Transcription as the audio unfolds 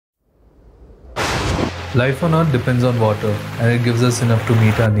Life on Earth depends on water and it gives us enough to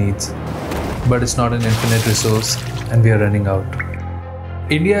meet our needs. But it's not an infinite resource and we are running out.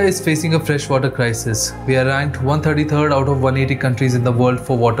 India is facing a freshwater crisis. We are ranked 133rd out of 180 countries in the world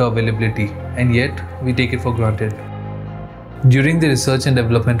for water availability, and yet we take it for granted. During the research and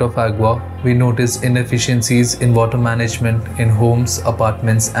development of Agua, we noticed inefficiencies in water management in homes,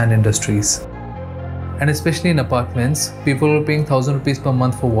 apartments and industries. And especially in apartments, people were paying 1,000 rupees per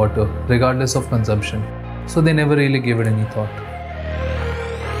month for water, regardless of consumption. So they never really gave it any thought.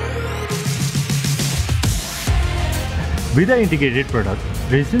 With the integrated product,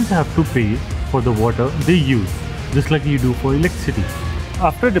 residents have to pay for the water they use, just like you do for electricity.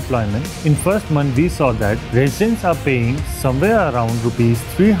 After deployment, in first month we saw that residents are paying somewhere around rupees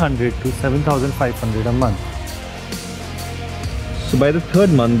 300 to 7,500 a month. So by the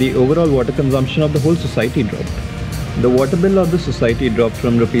third month, the overall water consumption of the whole society dropped. The water bill of the society dropped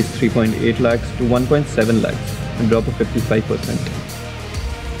from rupees 3.8 lakhs to 1.7 lakhs, a drop of 55%.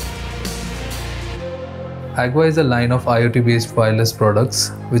 Agua is a line of IoT-based wireless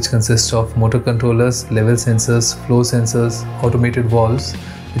products which consists of motor controllers, level sensors, flow sensors, automated valves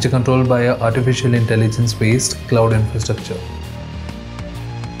which are controlled by an artificial intelligence-based cloud infrastructure.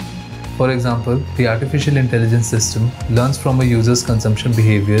 For example, the artificial intelligence system learns from a user's consumption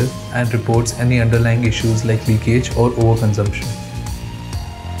behavior and reports any underlying issues like leakage or overconsumption.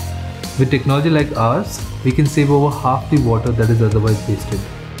 With technology like ours, we can save over half the water that is otherwise wasted.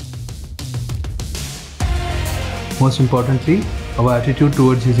 Most importantly, our attitude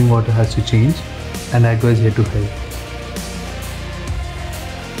towards using water has to change, and Agua is here to help.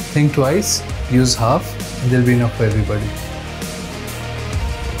 Think twice, use half, and there will be enough for everybody.